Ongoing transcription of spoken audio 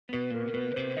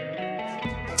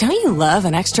Don't you love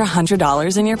an extra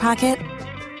 $100 in your pocket?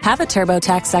 Have a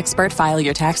TurboTax expert file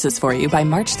your taxes for you by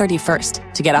March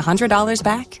 31st to get $100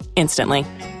 back instantly.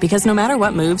 Because no matter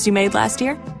what moves you made last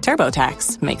year,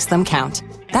 TurboTax makes them count.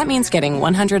 That means getting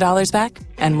 $100 back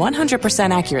and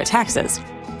 100% accurate taxes,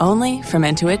 only from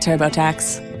Intuit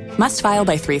TurboTax. Must file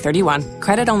by 3/31.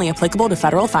 Credit only applicable to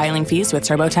federal filing fees with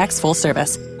TurboTax full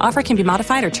service. Offer can be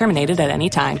modified or terminated at any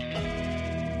time.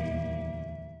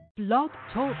 Blog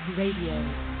Talk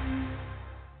Radio.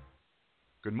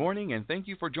 Good morning, and thank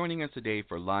you for joining us today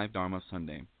for Live Dharma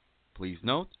Sunday. Please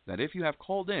note that if you have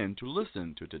called in to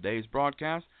listen to today's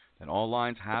broadcast, that all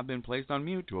lines have been placed on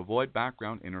mute to avoid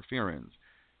background interference.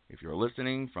 If you're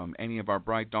listening from any of our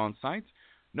Bright Dawn sites,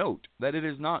 note that it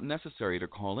is not necessary to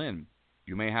call in.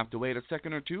 You may have to wait a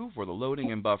second or two for the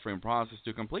loading and buffering process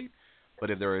to complete, but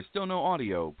if there is still no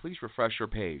audio, please refresh your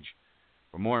page.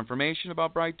 For more information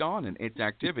about Bright Dawn and its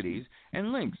activities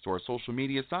and links to our social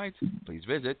media sites, please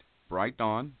visit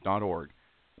brightdawn.org.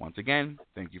 Once again,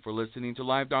 thank you for listening to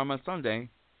Live Dharma Sunday,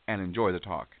 and enjoy the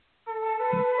talk.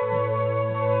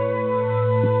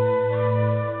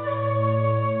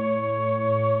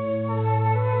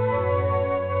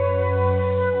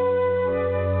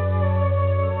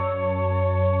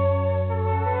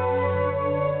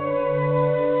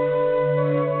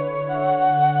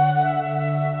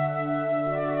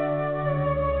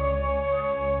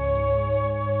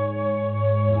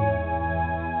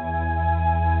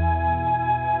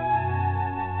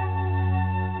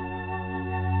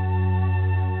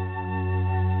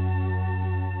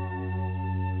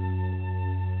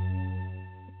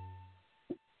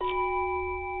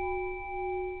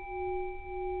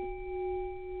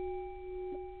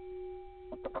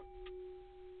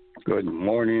 Good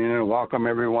morning and welcome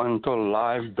everyone to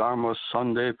Live Dharma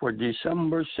Sunday for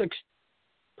December 6th,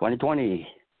 2020.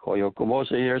 Koyo, Kubose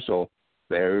here, so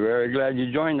very, very glad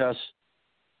you joined us.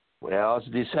 Well, it's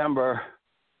December,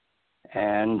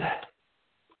 and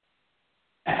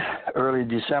early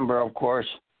December, of course.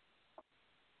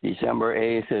 December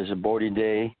 8th is Bodhi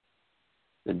Day,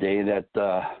 the day that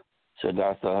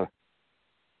Siddhartha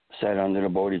sat under the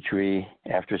Bodhi tree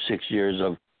after 6 years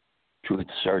of truth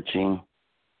searching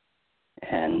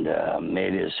and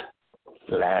made his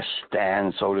last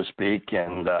stand, so to speak,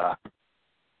 and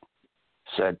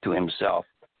said to himself,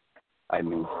 I've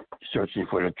been searching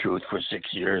for the truth for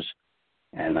 6 years,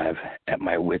 and I've at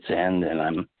my wit's end, and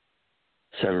I'm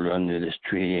settled under this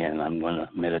tree, and I'm going to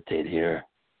meditate here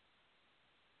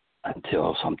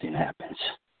until something happens.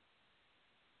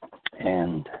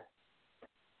 And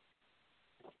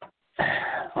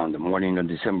on the morning of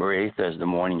December 8th, as the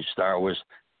morning star was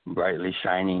brightly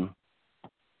shining,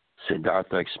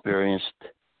 Siddhartha experienced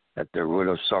that the root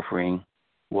of suffering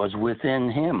was within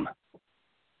him.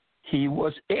 He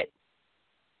was it.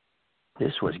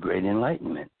 This was great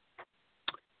enlightenment.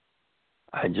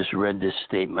 I just read this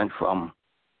statement from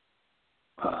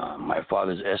my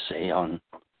father's essay on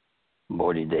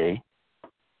Bodhi Day.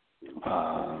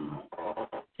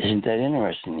 Isn't that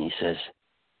interesting? He says,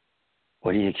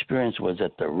 what he experienced was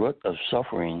that the root of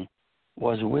suffering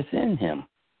was within him.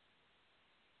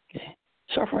 Okay.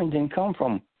 Suffering didn't come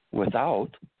from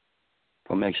without,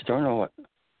 from external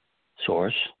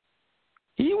source.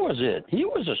 He was it. He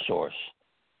was a source.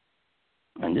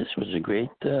 And this was a great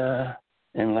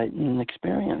enlightening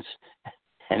experience.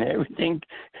 And everything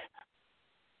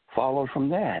followed from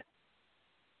that.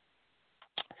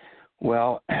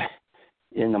 Well,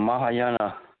 in the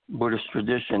Mahayana Buddhist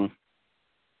tradition,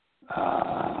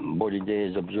 Bodhi Day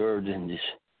is observed in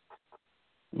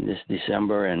this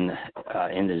December, and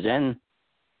in the Zen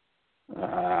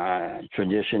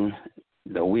tradition,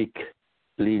 the week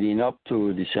leading up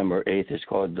to December 8th is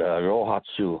called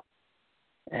Rohatsu.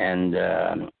 And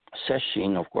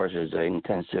Sesshin, of course, is an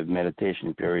intensive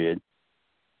meditation period.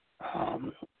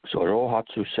 So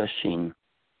Rohatsu Sesshin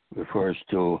refers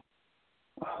to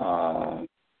a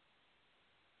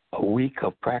week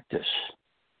of practice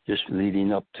just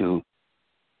leading up to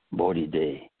Bodhi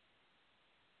Day.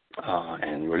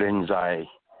 And Rinzai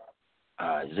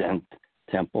Zen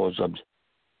temples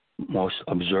most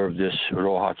observe this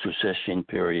Rohatsu Sesshin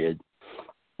period,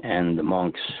 and the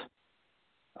monks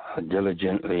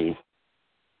diligently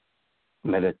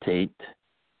meditate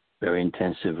very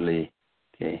intensively,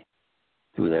 okay,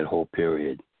 through that whole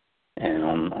period. And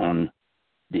on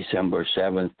December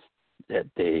 7th,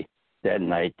 that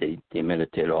night, they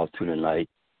meditate all through the night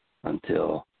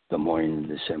until the morning of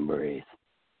December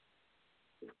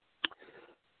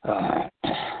 8th.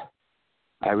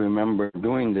 I remember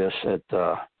doing this at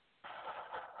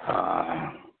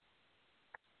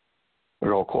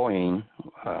Rokoin,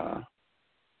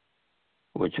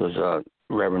 which was a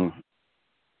Reverend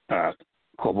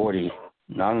Kubose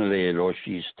Nanle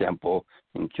Roshi's temple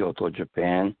in Kyoto,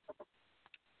 Japan.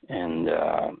 And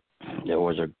there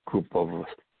was a group of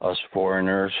us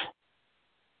foreigners,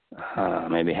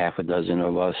 maybe half a dozen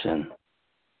of us, and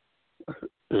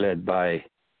led by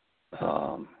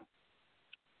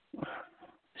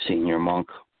senior monk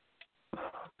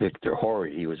Victor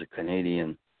Hori. He was a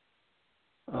Canadian,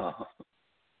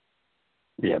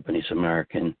 Japanese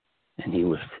American, and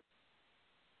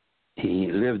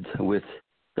he lived with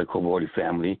the Kubose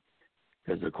family,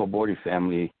 because the Kubose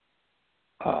family,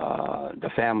 the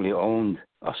family owned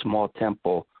a small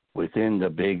temple within the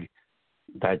big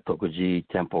Daitokuji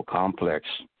temple complex.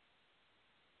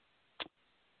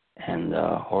 And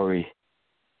Hori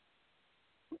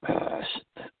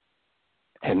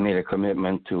had made a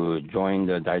commitment to join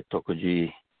the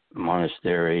Daitokuji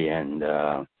monastery, and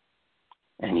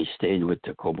he stayed with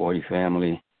the Kubose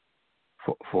family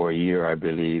for a year, I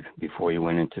believe, before he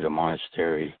went into the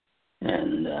monastery.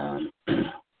 And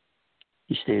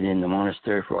he stayed in the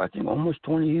monastery for, I think, almost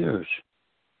 20 years.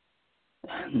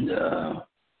 And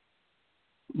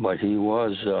but he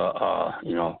was,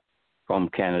 from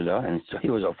Canada, and so he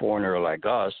was a foreigner like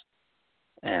us.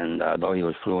 And though he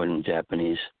was fluent in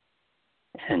Japanese,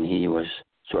 and he was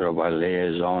sort of a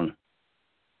liaison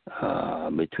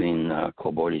between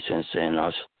Kubose Sensei and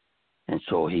us. And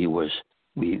so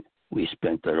we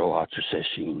spent the Rohatsu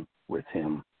Sesshin with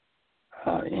him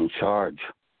in charge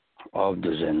of the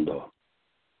Zendo.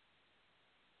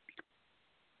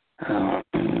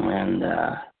 And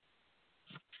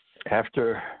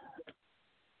after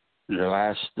the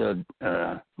last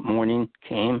morning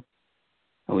came,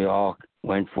 we all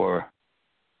went for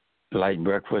light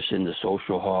breakfast in the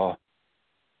social hall,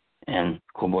 and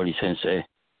Kubose Sensei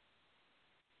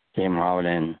came out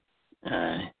and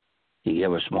he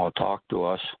gave a small talk to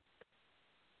us.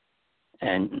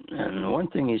 And one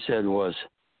thing he said was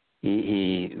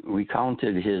he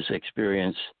recounted his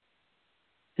experience,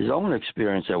 his own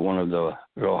experience at one of the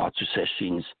Rohatsu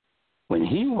Sessins when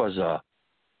he was a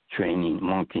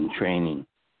monk in training,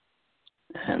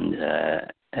 and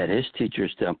at his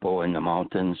teacher's temple in the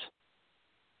mountains.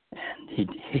 And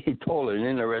he told an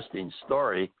interesting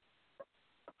story.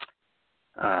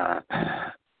 The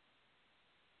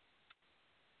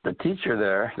teacher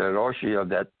there, the Roshi of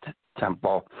that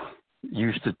temple,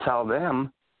 used to tell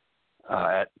them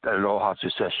at the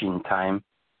Rohatsu Sesshin time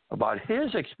about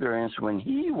his experience when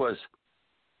he was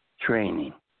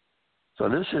training. So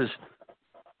this is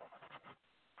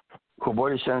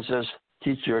Kubose Sensei's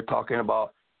teacher talking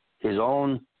about his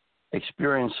own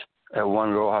experience at one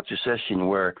Rohatsu Sesshin,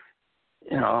 where,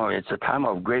 it's a time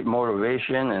of great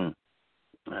motivation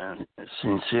and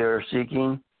sincere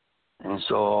seeking. And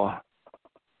so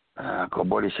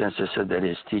Kubose Sensei said that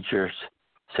his teacher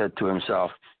said to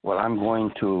himself, well, I'm going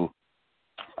to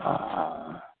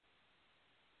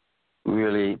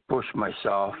really push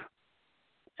myself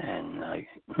and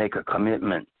make a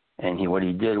commitment. And what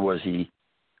he did was he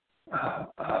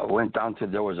went down to,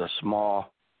 there was a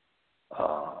small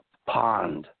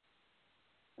pond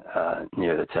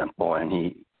near the temple, and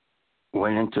he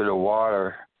went into the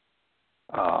water.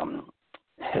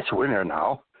 It's winter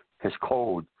now, it's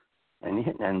cold,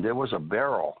 and there was a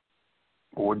barrel,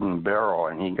 wooden barrel,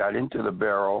 and he got into the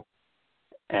barrel,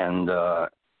 and the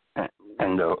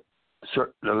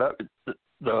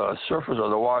surface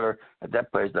of the water at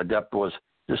that place, the depth was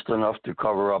just enough to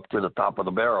cover up to the top of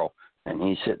the barrel, and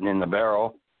he's sitting in the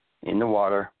barrel in the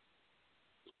water,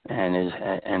 and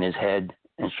his head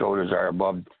and shoulders are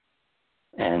above,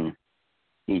 and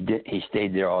he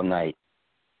stayed there all night.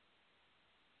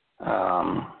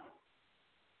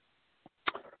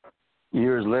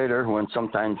 Years later,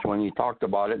 sometimes when he talked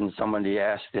about it and somebody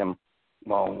asked him,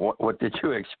 well, what did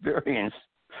you experience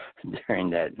during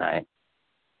that night?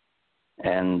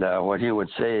 And what he would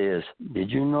say is,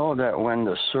 did you know that when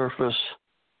the surface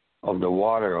of the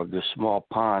water of the small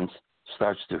ponds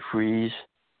starts to freeze,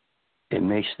 it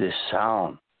makes this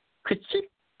sound, ka-chik,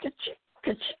 ka-chik,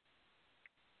 ka-chik.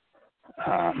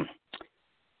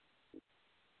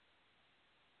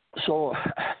 So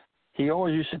he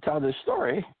always used to tell this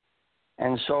story.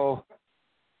 And so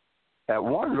at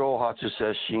one Rohatsu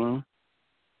Sesshin,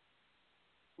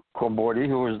 Kubose,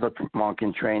 who was the monk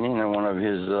in training, and one of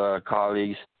his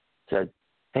colleagues said,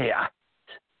 hey,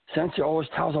 Sensei always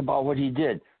tells about what he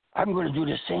did. I'm going to do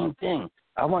the same thing.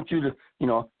 I want you to,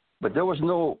 but there was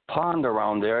no pond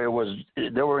around there.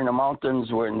 They were in the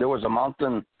mountains where there was a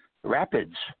mountain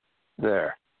rapids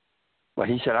there. But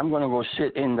he said, I'm going to go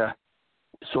sit in the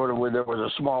sort of where there was a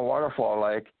small waterfall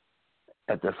like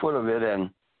at the foot of it,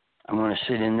 and I'm going to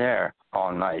sit in there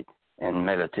all night and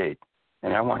meditate.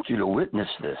 and I want you to witness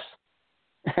this.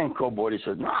 And Kubose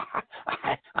said, no,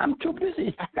 I'm too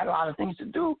busy. I got a lot of things to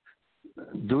do,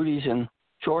 duties and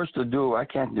chores to do. I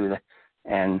can't do that.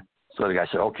 And so the guy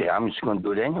said, okay, I'm just going to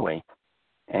do it anyway.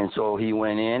 And so he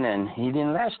went in, and he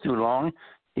didn't last too long.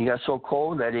 He got so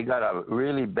cold that he got a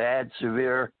really bad,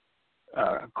 severe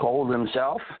cold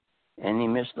himself, and he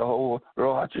missed the whole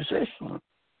Rohatsu session.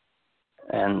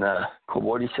 And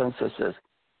Kubose Sensei says,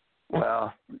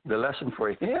 well, the lesson for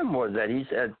him was that he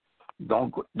said,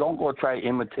 don't go try to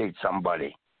imitate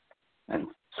somebody, and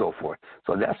so forth.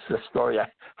 So that's the story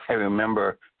I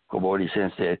remember Kubose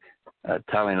Sensei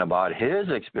telling about his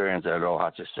experience at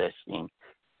Rohatsu session,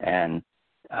 and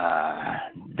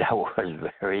that was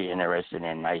very interesting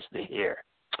and nice to hear.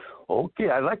 Okay,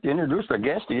 I'd like to introduce our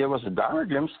guest to give us a Dharma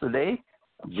glimpse today,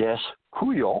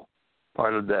 JessKuyo,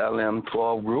 part of the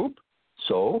LM12 group.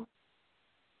 So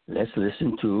let's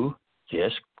listen to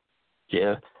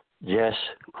JessKuyo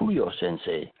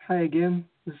Sensei. Hi again,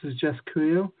 this is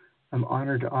JessKuyo. I'm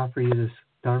honored to offer you this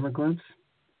Dharma glimpse.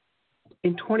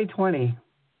 In 2020,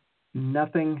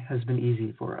 nothing has been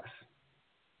easy for us.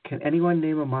 Can anyone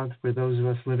name a month where those of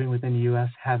us living within the U.S.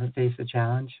 haven't faced a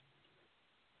challenge?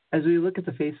 As we look at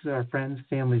the faces of our friends,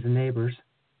 families, and neighbors,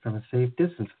 from a safe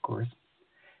distance, of course,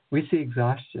 we see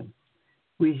exhaustion.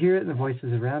 We hear it in the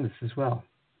voices around us as well.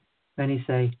 Many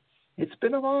say, it's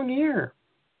been a long year.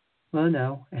 Well,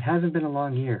 no, it hasn't been a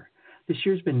long year. This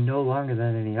year's been no longer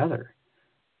than any other.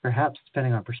 Perhaps,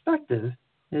 depending on perspective,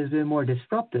 it has been more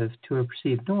disruptive to a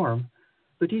perceived norm,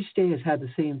 but each day has had the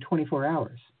same 24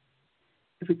 hours.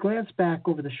 If we glance back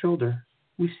over the shoulder,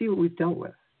 we see what we've dealt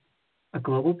with. A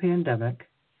global pandemic,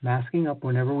 masking up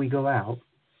whenever we go out,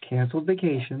 canceled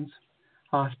vacations,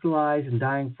 hospitalized and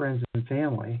dying friends and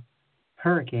family,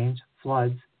 hurricanes,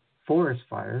 floods, forest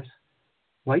fires,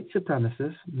 white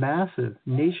supremacists, massive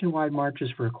nationwide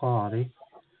marches for equality,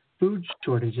 food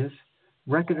shortages,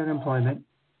 record unemployment,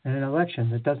 and an election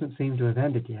that doesn't seem to have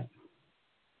ended yet.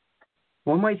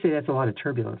 One might say that's a lot of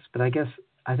turbulence, but I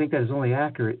think that is only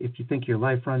accurate if you think your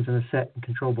life runs in a set and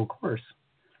controllable course.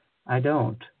 I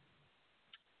don't.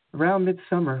 Around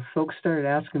midsummer, folks started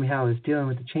asking me how I was dealing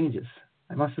with the changes.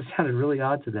 I must have sounded really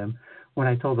odd to them when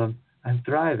I told them, I'm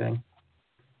thriving.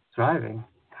 Thriving?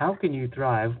 How can you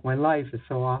thrive when life is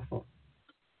so awful?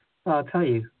 Well, I'll tell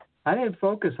you, I didn't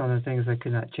focus on the things I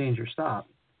could not change or stop.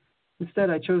 Instead,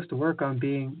 I chose to work on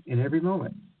being in every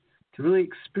moment, to really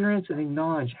experience and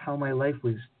acknowledge how my life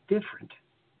was different.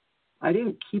 I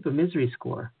didn't keep a misery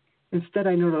score. Instead,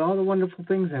 I noted all the wonderful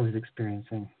things I was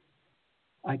experiencing.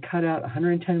 I cut out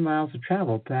 110 miles of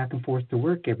travel back and forth to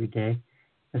work every day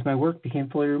as my work became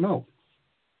fully remote.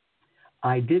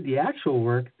 I did the actual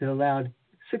work that allowed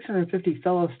 650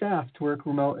 fellow staff to work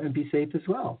remote and be safe as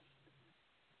well.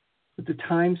 With the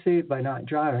time saved by not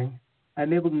driving,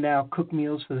 I'm able to now cook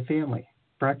meals for the family,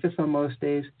 breakfast on most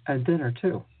days, and dinner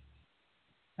too.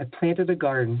 I planted a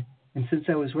garden, and since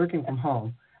I was working from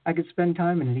home, I could spend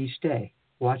time in it each day,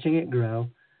 watching it grow,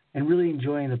 and really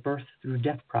enjoying the birth through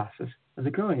death process of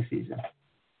the growing season.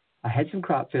 I had some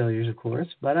crop failures, of course,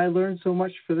 but I learned so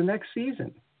much for the next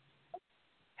season.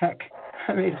 Heck,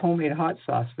 I made homemade hot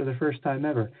sauce for the first time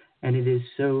ever, and it is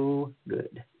so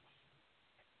good.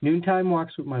 Noontime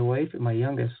walks with my wife and my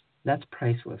youngest, that's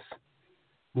priceless.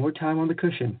 More time on the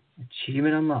cushion,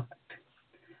 achievement unlocked.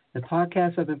 The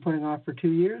podcast I've been putting off for 2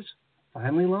 years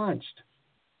finally launched.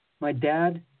 My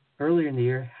dad, earlier in the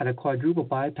year, had a quadruple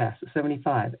bypass at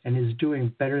 75 and is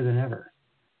doing better than ever.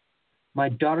 My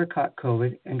daughter caught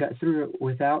COVID and got through it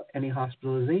without any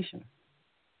hospitalization.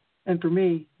 And for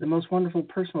me, the most wonderful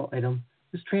personal item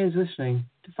is transitioning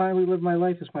to finally live my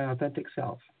life as my authentic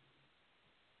self.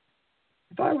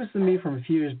 If I was the me from a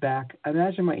few years back, I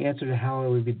imagine my answer to how I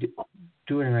would be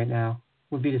doing right now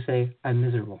would be to say, I'm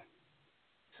miserable.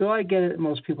 So I get it that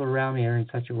most people around me are in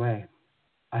such a way.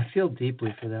 I feel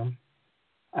deeply for them.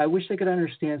 I wish they could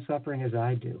understand suffering as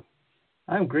I do.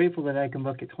 I'm grateful that I can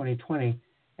look at 2020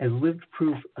 as lived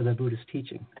proof of the Buddhist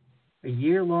teaching. A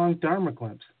year-long Dharma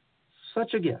glimpse.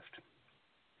 Such a gift.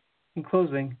 In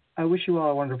closing, I wish you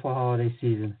all a wonderful holiday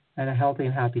season and a healthy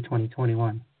and happy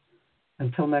 2021.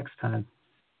 Until next time.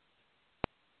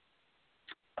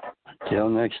 Till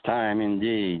next time,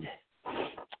 indeed.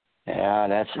 Yeah,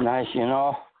 that's nice, you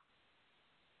know.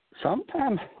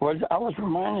 Sometimes what I was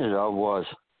reminded of was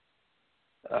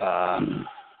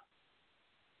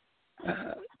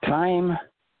time,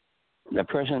 the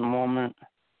present moment,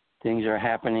 things are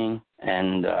happening,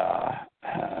 and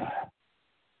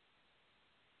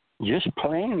just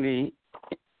plainly,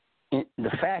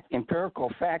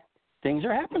 empirical fact, things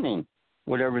are happening,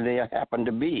 whatever they happen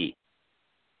to be.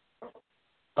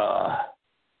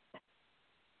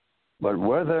 But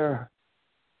whether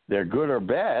they're good or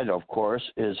bad, of course,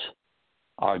 is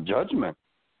our judgment.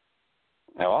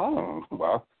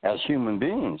 Well, as human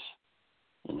beings,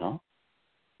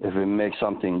 if we make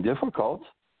something difficult,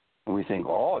 and we think,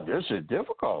 oh, this is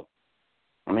difficult.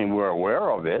 I mean, we're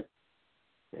aware of it.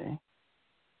 Okay.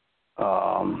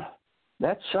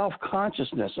 That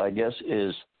self-consciousness, I guess,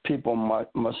 is people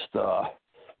must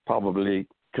probably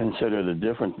consider the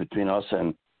difference between us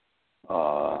and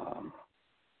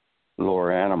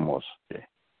lower animals. Okay.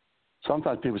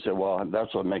 Sometimes people say, well,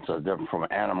 that's what makes us different from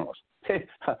animals. Hey,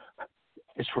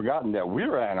 it's forgotten that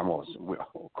we're animals.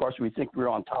 Of course, we think we're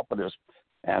on top of this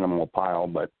animal pile,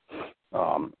 but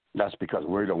that's because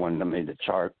we're the one that made the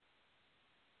chart.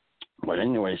 But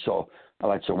anyway, so I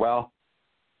like to say, well,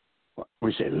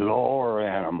 we say lower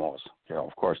animals. Okay,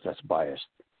 of course, that's biased.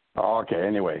 Okay,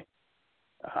 anyway,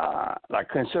 like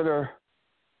consider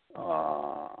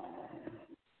our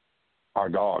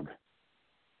dog.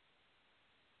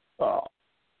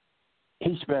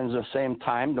 He spends the same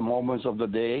time, the moments of the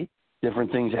day,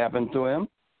 different things happen to him.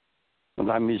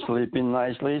 Sometimes he's sleeping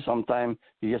nicely. Sometimes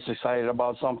he gets excited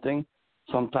about something.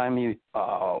 Sometimes he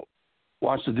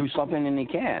wants to do something and he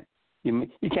can't.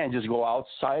 He can't just go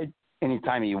outside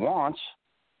anytime he wants.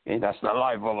 Okay? That's the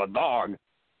life of a dog.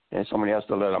 And somebody has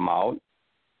to let him out.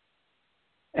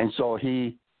 And so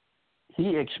he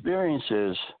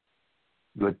experiences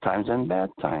good times and bad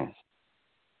times.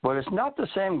 But it's not the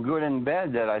same good and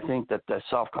bad that I think that the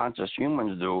self-conscious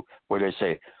humans do, where they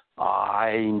say,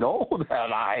 I know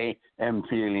that I am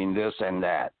feeling this and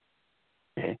that.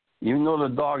 Okay? Even though the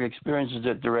dog experiences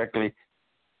it directly,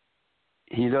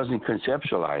 he doesn't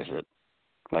conceptualize it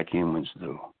like humans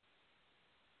do.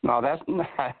 Now, that's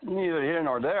not neither here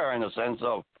nor there in the sense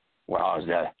of, well, is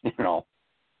that,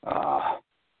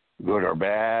 good or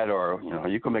bad, or,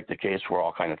 you can make the case for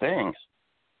all kind of things.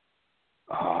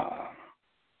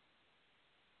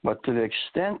 But to the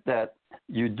extent that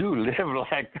you do live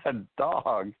like a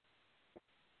dog,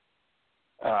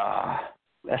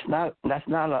 that's not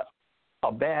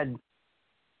a bad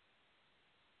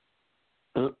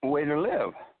way to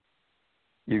live.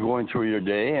 You're going through your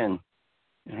day and,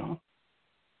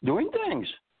 doing things.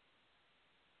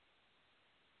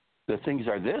 The things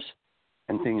are this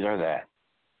and things are that.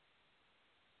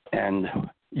 And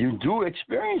you do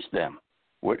experience them.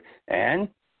 And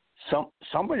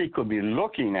somebody could be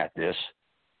looking at this,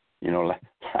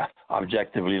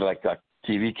 objectively like a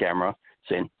TV camera,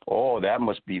 saying, "Oh, that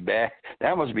must be bad.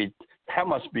 That must be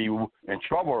in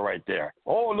trouble right there.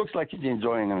 Oh, it looks like he's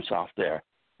enjoying himself there,"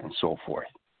 and so forth.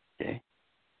 Okay.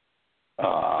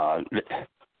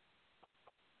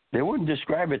 They wouldn't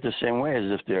describe it the same way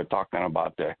as if they're talking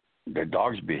about their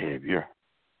dog's behavior.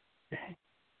 Okay.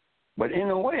 But in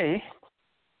a way,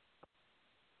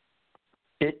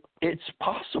 it's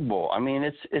possible. I mean,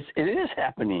 it is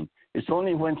happening. It's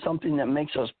only when something that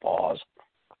makes us pause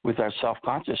with our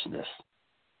self-consciousness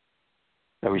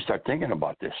that we start thinking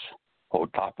about this whole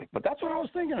topic. But that's what I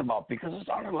was thinking about, because it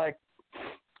sounded like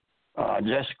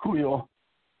JessKuyo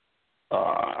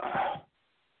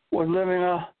was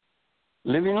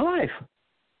living life,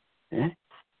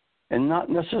 and not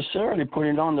necessarily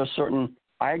putting on the certain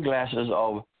eyeglasses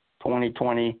of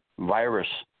 2020 virus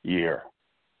year.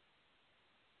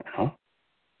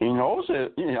 He knows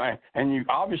it, and you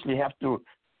obviously have to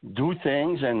do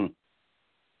things, and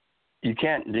you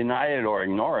can't deny it or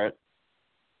ignore it.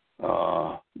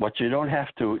 But you don't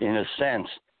have to, in a sense,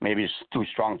 maybe it's too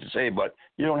strong to say, but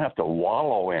you don't have to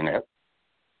wallow in it.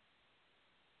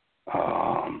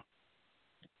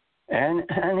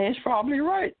 And he's probably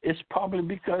right. It's probably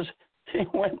because he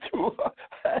went through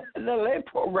the lay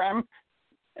program,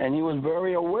 and he was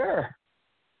very aware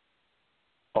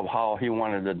of how he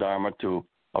wanted the Dharma to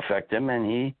affect him, and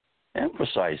he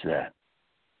emphasized that.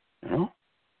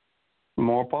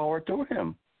 More power to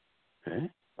him. Okay.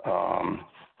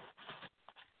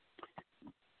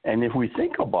 And if we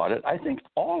think about it, I think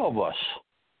all of us,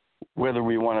 whether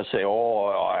we want to say,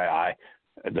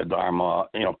 the Dharma,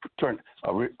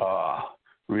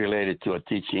 related to a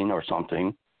teaching or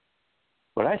something,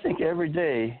 but I think every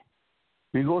day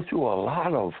we go through a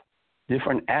lot of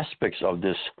different aspects of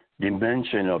this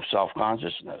dimension of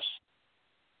self-consciousness.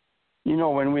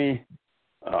 When we,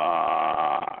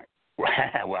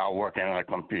 working on a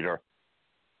computer,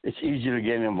 it's easy to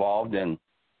get involved and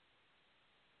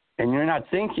you're not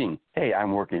thinking, hey,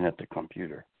 I'm working at the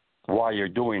computer while you're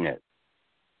doing it.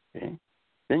 Okay?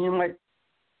 Then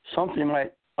something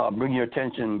might bring your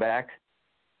attention back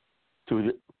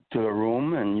to the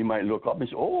room, and you might look up and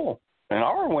say, oh, an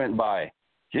hour went by.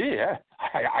 Gee,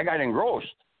 I got engrossed.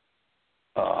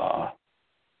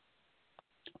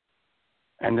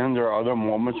 And then there are other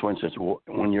moments when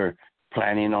you're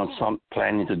planning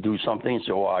to do something.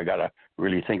 So, I got to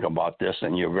really think about this,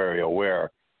 and you're very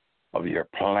aware of your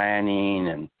planning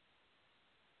and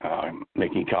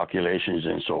making calculations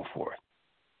and so forth.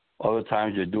 Other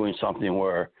times you're doing something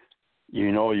where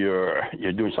you know you're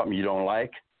doing something you don't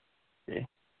like. Okay?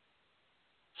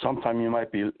 Sometimes you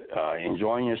might be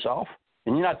enjoying yourself,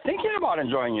 and you're not thinking about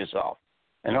enjoying yourself.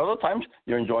 And other times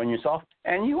you're enjoying yourself,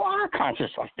 and you are conscious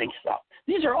of things.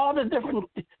 These are all the different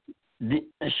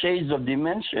shades of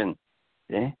dimension,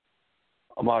 okay,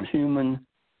 about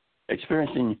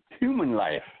experiencing human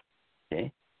life.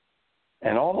 Okay?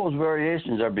 And all those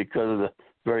variations are because of the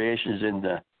variations in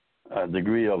the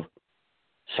degree of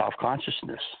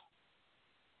self-consciousness.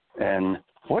 And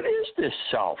what is this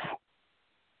self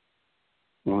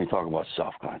when we talk about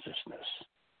self-consciousness?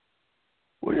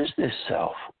 What is this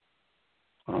self?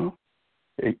 Huh?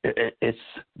 It's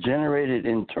generated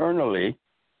internally.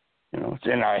 It's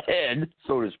in our head,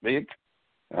 so to speak.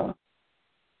 But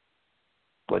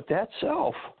that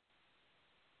self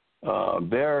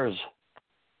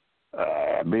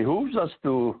behooves us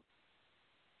to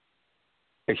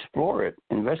explore it,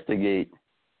 investigate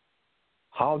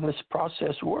how this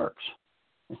process works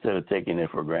instead of taking it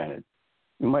for granted.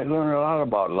 We might learn a lot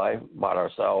about life, about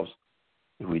ourselves,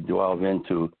 if we delve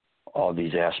into all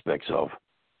these aspects of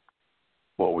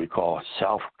what we call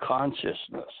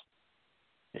self-consciousness.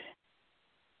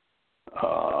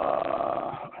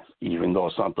 Even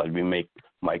though sometimes we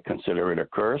might consider it a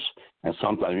curse, and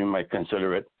sometimes we might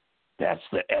consider it that's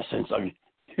the essence of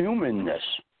humanness,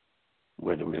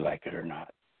 whether we like it or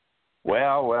not.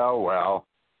 Well,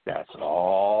 that's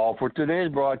all for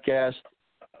today's broadcast.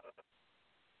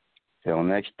 Till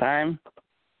next time,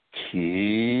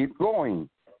 keep going,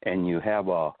 and you have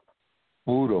a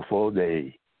beautiful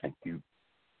day. Thank you.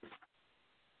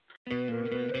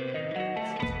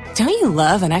 Don't you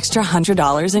love an extra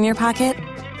 $100 in your pocket?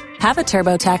 Have a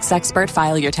TurboTax expert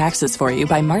file your taxes for you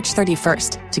by March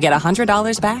 31st to get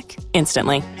 $100 back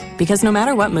instantly. Because no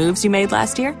matter what moves you made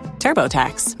last year,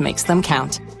 TurboTax makes them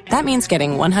count. That means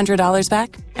getting $100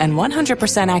 back and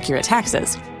 100% accurate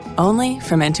taxes, only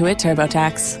from Intuit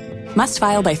TurboTax. Must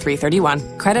file by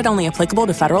 3/31. Credit only applicable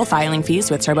to federal filing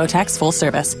fees with TurboTax full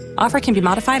service. Offer can be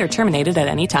modified or terminated at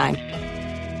any time.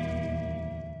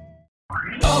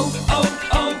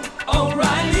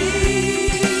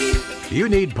 You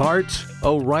need parts?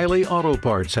 O'Reilly Auto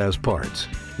Parts has parts.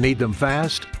 Need them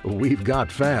fast? We've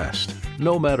got fast.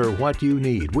 No matter what you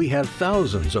need, we have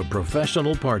thousands of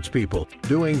professional parts people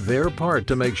doing their part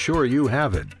to make sure you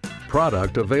have it.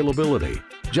 Product availability.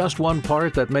 Just one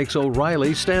part that makes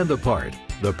O'Reilly stand apart.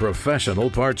 The professional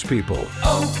parts people.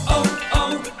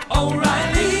 O'Reilly.